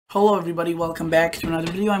Hello everybody, welcome back to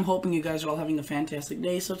another video. I'm hoping you guys are all having a fantastic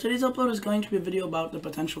day. So today's upload is going to be a video about the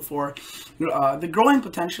potential for, the growing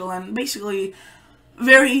potential and basically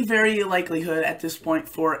very likelihood at this point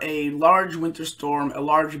for a large winter storm, a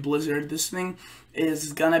large blizzard. This thing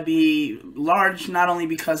is gonna be large not only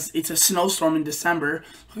because it's a snowstorm in December,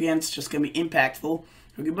 again it's just gonna be impactful,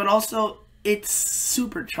 okay, but also it's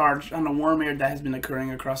supercharged on the warm air that has been occurring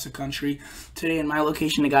across the country. Today in my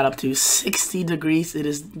location it got up to 60 degrees. It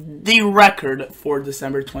is the record for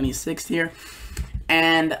December 26th here.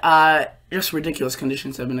 And just ridiculous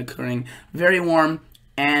conditions have been occurring. Very warm,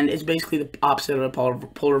 and it's basically the opposite of a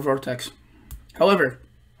polar vortex. However,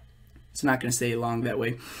 it's not going to stay long that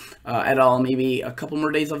way at all. Maybe a couple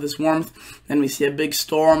more days of this warmth, then we see a big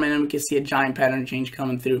storm, and then we can see a giant pattern change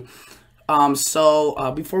coming through.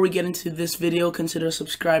 Before we get into this video, consider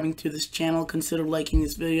subscribing to this channel, consider liking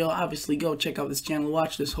this video. Obviously, go check out this channel,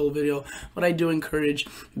 watch this whole video, but I do encourage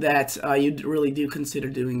that you really do consider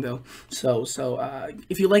doing though.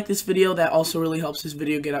 If you like this video, that also really helps this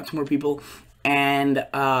video get out to more people, and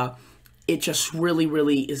it just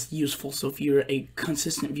really is useful. So if you're a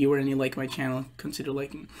consistent viewer and you like my channel, consider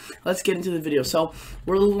liking. Let's get into the video. So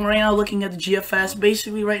we're right now looking at the GFS.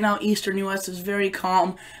 Basically right now eastern US is very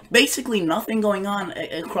calm. Basically nothing going on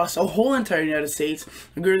across the whole entire United States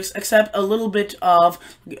except a little bit of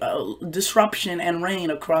disruption and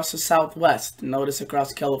rain across the southwest. Notice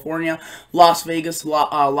across California, Las Vegas,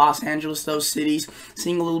 Los Angeles, those cities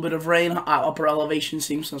seeing a little bit of rain. Upper elevation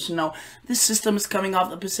seeing some snow. This system is coming off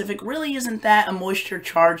the Pacific. Really isn't that a moisture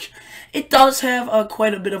charge. It does have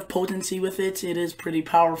quite a bit of potency with it. It is pretty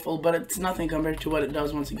powerful, but it's nothing compared to what it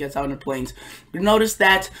does once it gets out in the plains. You notice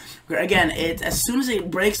that, again, as soon as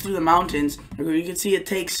it breaks through the mountains, you can see it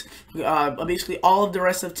takes basically all of the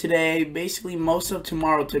rest of today, basically most of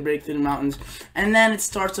tomorrow to break through the mountains, and then it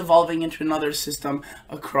starts evolving into another system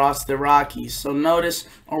across the Rockies. So notice,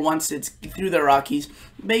 or once it's through the Rockies,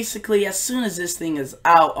 basically as soon as this thing is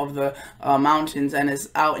out of the mountains and is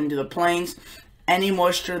out into the plains, any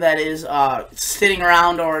moisture that is sitting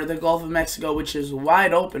around, or the Gulf of Mexico, which is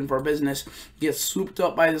wide open for business, gets swooped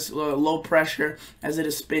up by this low pressure as it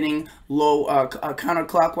is spinning low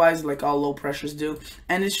counterclockwise, like all low pressures do,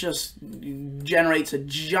 and it just generates a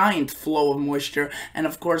giant flow of moisture. And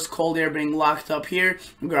of course, cold air being locked up here,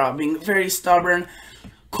 being very stubborn.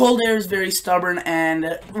 Cold air is very stubborn,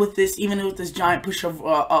 and with this, even with this giant push of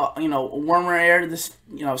warmer air, this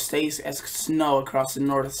stays as snow across the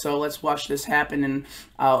north. So let's watch this happen,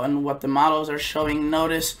 and what the models are showing.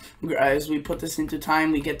 Notice as we put this into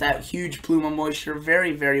time, we get that huge plume of moisture,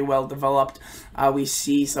 very well developed. We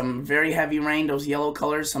see some very heavy rain, those yellow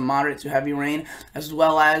colors, some moderate to heavy rain, as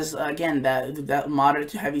well as again that moderate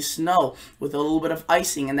to heavy snow with a little bit of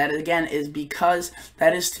icing, and that again is because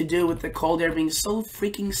that is to do with the cold air being so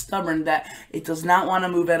freaking stubborn that it does not want to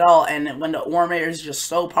move at all. And when the warm air is just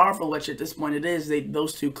so powerful, which at this point it is,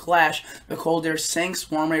 those two clash. The cold air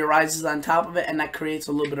sinks, warm air rises on top of it, and that creates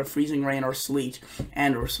a little bit of freezing rain or sleet,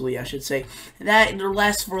 I should say. That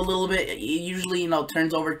lasts for a little bit. It usually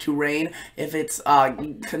turns over to rain if it's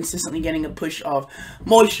consistently getting a push of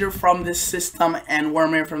moisture from this system and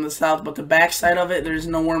warm air from the south. But the backside of it, there's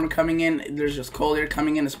no warm coming in, there's just cold air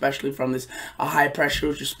coming in, especially from this high pressure,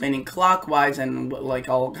 which is spinning clockwise, and like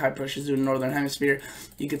all high pressures do in the northern hemisphere,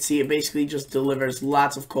 you can see it basically just delivers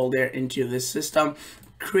lots of cold air into this system,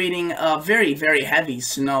 creating very heavy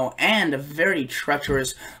snow and very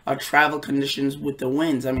treacherous travel conditions with the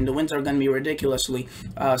winds. I mean, the winds are going to be ridiculously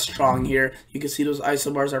strong here. You can see those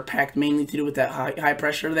isobars are packed mainly to do with that high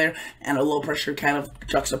pressure there and a low pressure kind of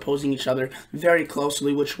juxtaposing each other very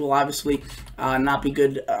closely, which will obviously not be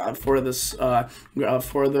good for this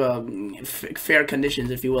for the fair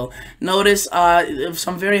conditions, if you will. Notice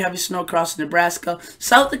some very heavy snow across Nebraska.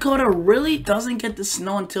 South Dakota really doesn't get the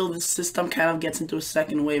snow until this system kind of gets into a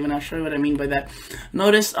second wave, and I'll show you what I mean by that.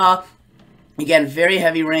 Notice again, very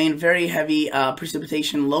heavy rain, very heavy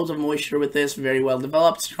precipitation, loads of moisture with this, very well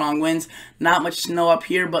developed, strong winds, not much snow up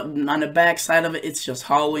here, but on the back side of it, it's just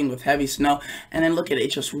hollowing with heavy snow. And then look at it,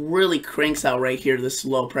 it just really cranks out right here, this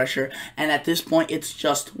low pressure. And at this point, it's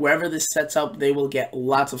just wherever this sets up, they will get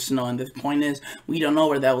lots of snow. And the point is, we don't know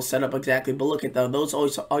where that will set up exactly, but look at those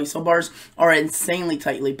isobars are insanely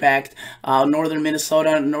tightly packed. Northern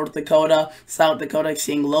Minnesota, North Dakota, South Dakota,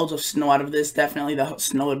 seeing loads of snow out of this. Definitely the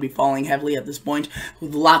snow would be falling heavily at this point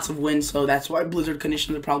with lots of wind, so that's why blizzard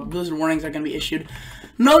warnings are going to be issued.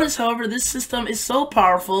 Notice, however, this system is so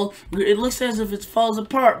powerful, it looks as if it falls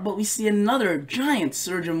apart, but we see another giant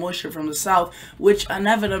surge of moisture from the south, which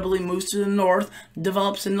inevitably moves to the north,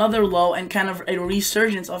 develops another low, and kind of a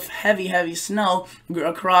resurgence of heavy snow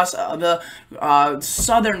across the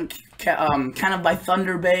southern kind of by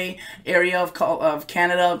Thunder Bay area of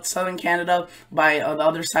Canada, southern Canada, by the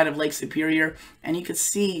other side of Lake Superior. And you could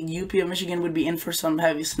see UP of Michigan would be in for some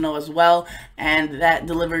heavy snow as well, and that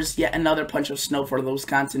delivers yet another punch of snow for the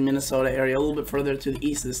Wisconsin, Minnesota area, a little bit further to the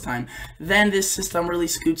east this time. Then this system really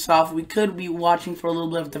scoots off. We could be watching for a little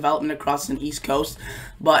bit of development across the east coast,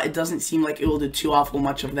 but it doesn't seem like it will do too awful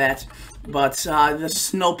much of that. But the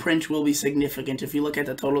snow print will be significant. If you look at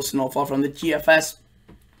the total snowfall from the GFS,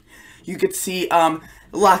 you could see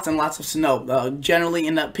lots and lots of snow. Generally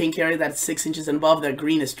in that pink area, that's 6 inches and above. That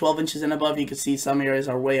green is 12 inches and above. You can see some areas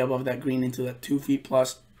are way above that green into that 2 feet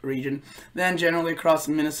plus region. Then generally across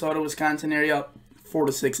the Minnesota, Wisconsin area, 4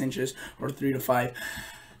 to 6 inches or 3 to 5.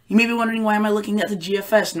 You may be wondering, why am I looking at the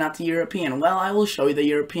GFS, not the European? Well, I will show you the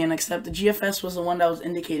European, except the GFS was the one that was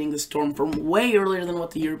indicating the storm from way earlier than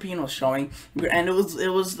what the European was showing. And it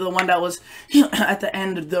was the one that was, at the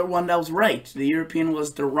end, the one that was right. The European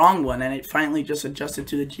was the wrong one, and it finally just adjusted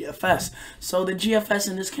to the GFS. So the GFS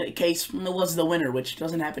in this case was the winner, which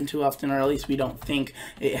doesn't happen too often, or at least we don't think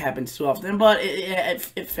it happens too often. But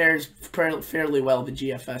it fares fairly well, the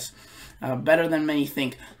GFS. Better than many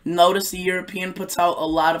think. Notice the European puts out a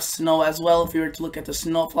lot of snow as well. If you were to look at the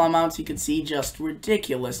snowfall amounts, you could see just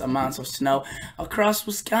ridiculous amounts of snow. Across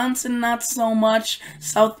Wisconsin, not so much.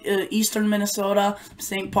 Southeastern Minnesota,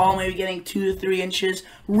 St. Paul, maybe getting 2 to 3 inches.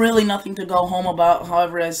 Really nothing to go home about.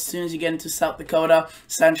 However, as soon as you get into South Dakota,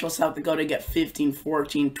 central South Dakota, you get 15,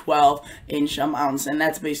 14, 12 inch amounts. And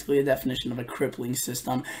that's basically a definition of a crippling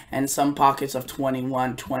system. And some pockets of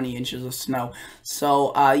 21, 20 inches of snow.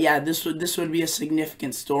 So, yeah, this would be a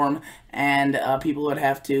significant storm, and people would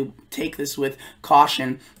have to take this with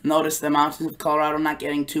caution. Notice the mountains of Colorado not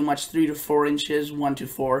getting too much, 3 to 4 inches, 1 to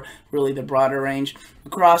 4, really the broader range.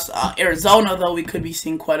 Across Arizona, though, we could be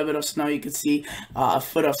seeing quite a bit of snow. You could see a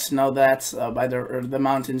foot of snow. That's by the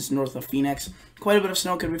mountains north of Phoenix. Quite a bit of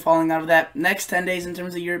snow could be falling out of that. Next 10 days in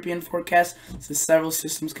terms of European forecast, so several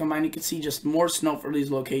systems combined, you can see just more snow for these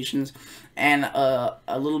locations, and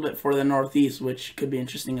a little bit for the northeast, which could be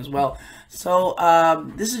interesting as well. So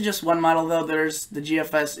this is just one model, though. There's the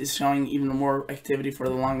GFS is showing even more activity for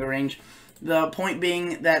the longer range. The point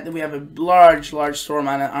being that we have a large storm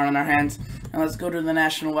on our hands. And let's go to the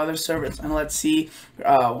National Weather Service and let's see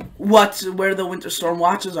where the winter storm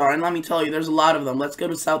watches are. And let me tell you, there's a lot of them. Let's go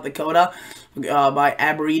to South Dakota by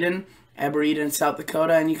Aberdeen, South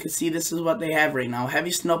Dakota, and you can see this is what they have right now.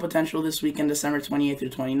 Heavy snow potential this weekend, December 28th through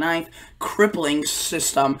 29th. Crippling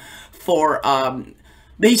system for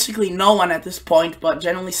basically no one at this point, but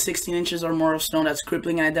generally 16 inches or more of snow. That's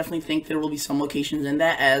crippling, and I definitely think there will be some locations in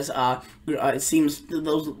that, as it seems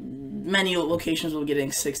those many locations will be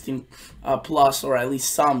getting 16 plus, or at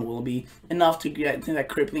least some will be enough to get to that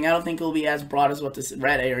crippling. I don't think it will be as broad as what this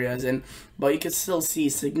red area is in, but you can still see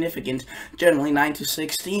significant, generally 9 to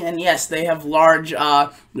 16, and yes, they have large,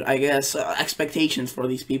 I guess, expectations for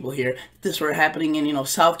these people here. If this were happening in,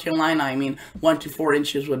 South Carolina, I mean, 1 to 4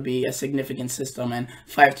 inches would be a significant system, and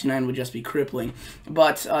 5 to 9 would just be crippling.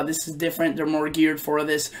 But this is different. They're more geared for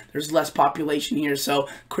this. There's less population here, so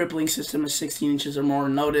crippling system is 16 inches or more.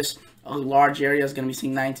 Notice a large area is going to be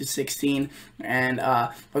seeing 9 to 16, and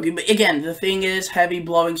okay, but again, the thing is heavy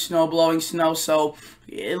blowing snow, so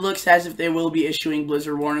it looks as if they will be issuing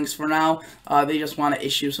blizzard warnings for now. They just want to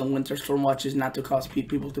issue some winter storm watches, not to cause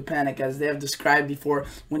people to panic. As they have described before,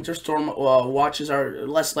 winter storm watches are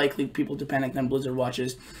less likely people to panic than blizzard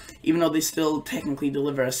watches, even though they still technically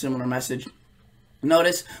deliver a similar message.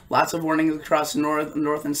 Notice lots of warnings across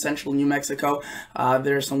north and central New Mexico.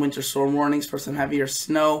 There are some winter storm warnings for some heavier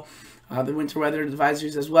snow. The winter weather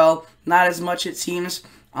advisories as well. Not as much, it seems,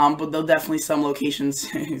 but though definitely some locations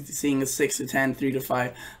seeing a 6 to 10, 3 to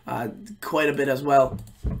 5, quite a bit as well.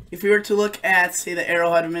 If we were to look at, say, the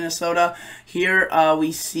Arrowhead of Minnesota, here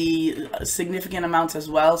we see significant amounts as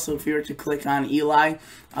well. So if we were to click on Eli,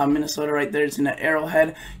 Minnesota, right there, it's in the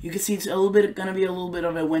Arrowhead. You can see it's going to be a little bit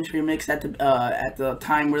of a wintry mix at the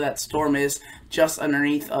time where that storm is, just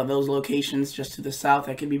underneath those locations, just to the south.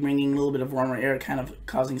 That could be bringing a little bit of warmer air, kind of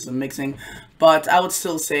causing some mixing. But I would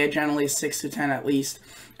still say generally 6 to 10 at least.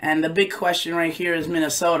 And the big question right here is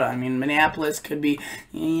Minnesota. I mean, Minneapolis could be,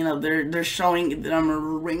 they're showing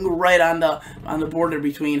them right on the border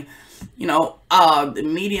between,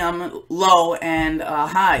 medium, low, and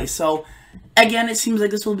high. So Again, it seems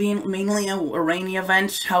like this will be mainly a rainy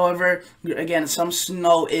event. However, again, some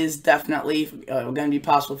snow is definitely going to be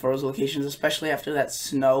possible for those locations, especially after that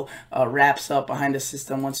snow wraps up behind the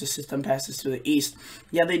system once the system passes to the east.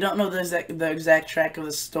 Yeah, they don't know the exact track of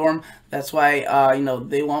the storm. That's why,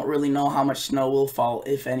 they won't really know how much snow will fall,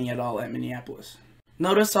 if any at all, at Minneapolis.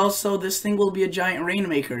 Notice also this thing will be a giant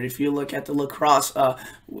rainmaker. If you look at the La Crosse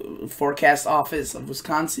forecast office of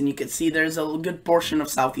Wisconsin, you can see there's a good portion of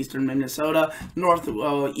southeastern Minnesota,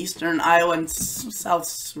 northeastern Iowa, and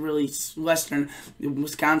really western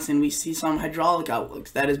Wisconsin. We see some hydraulic outlooks.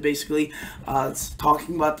 That is basically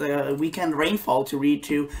talking about the weekend rainfall to lead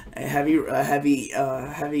to a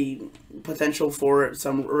heavy potential for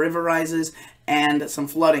some river rises and some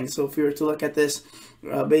flooding. So if we were to look at this,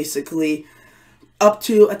 basically up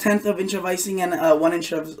to 1/10 of inch of icing and 1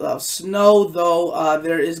 inch of snow, though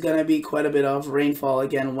there is going to be quite a bit of rainfall.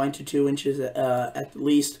 Again, 1 to 2 inches at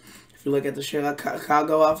least. If you look at the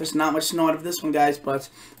Chicago office, not much snow out of this one, guys, but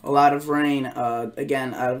a lot of rain,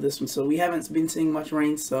 again, out of this one. So we haven't been seeing much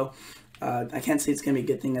rain, so I can't say it's going to be a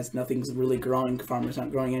good thing as nothing's really growing. Farmers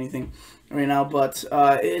aren't growing anything right now, but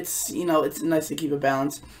it's nice to keep a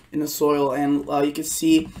balance in the soil. And you can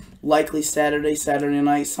see likely Saturday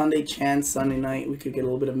night, Sunday chance, Sunday night. We could get a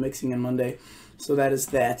little bit of mixing on Monday. So that is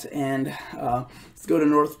that. And let's go to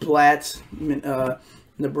North Platte,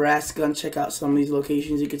 Nebraska, and check out some of these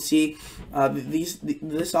locations. You can see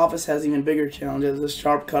this office has even bigger challenges. This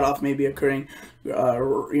sharp cutoff may be occurring,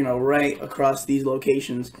 right across these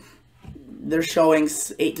locations. They're showing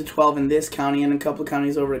 8 to 12 in this county, and a couple of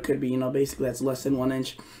counties over it could be, basically that's less than 1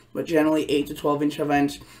 inch. But generally 8 to 12 inch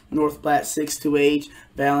event. North Platte 6 to 8,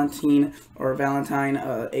 Valentine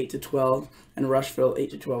 8 to 12, and Rushville 8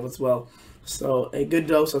 to 12 as well. So a good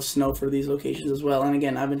dose of snow for these locations as well. And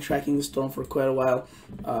again, I've been tracking the storm for quite a while,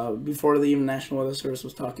 before the even National Weather Service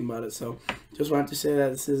was talking about it. So just wanted to say that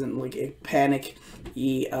this isn't like a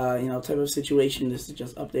panic-y, type of situation. This is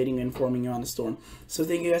just updating and informing you on the storm. So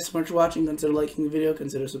thank you guys so much for watching. Consider liking the video.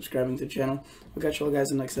 Consider subscribing to the channel. We'll catch you all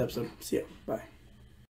guys in the next episode. See ya. Bye.